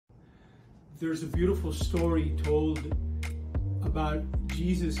There's a beautiful story told about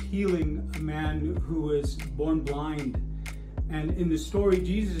Jesus healing a man who was born blind. And in the story,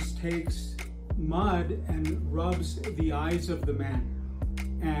 Jesus takes mud and rubs the eyes of the man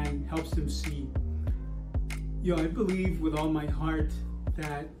and helps him see. I believe with all my heart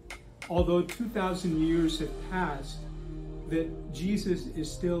that although 2,000 years have passed, that Jesus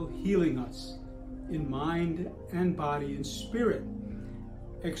is still healing us in mind and body and spirit,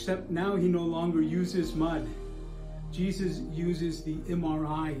 except now he no longer uses mud. Jesus uses the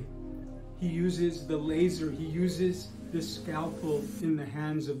MRI. He uses the laser. He uses the scalpel in the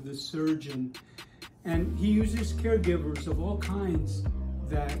hands of the surgeon. And he uses caregivers of all kinds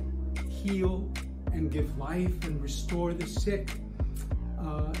that heal and give life and restore the sick,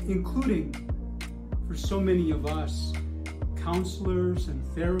 including, for so many of us, counselors and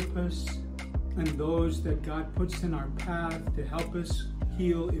therapists and those that God puts in our path to help us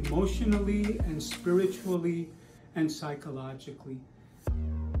heal emotionally and spiritually and psychologically.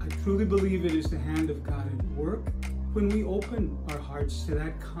 I truly believe it is the hand of God at work when we open our hearts to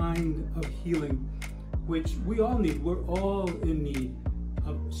that kind of healing, which we all need. We're all in need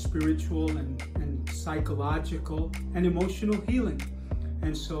of spiritual and psychological and emotional healing.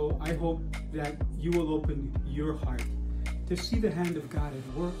 And so I hope that you will open your heart to see the hand of God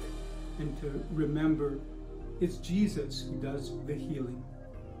at work and to remember it's Jesus who does the healing.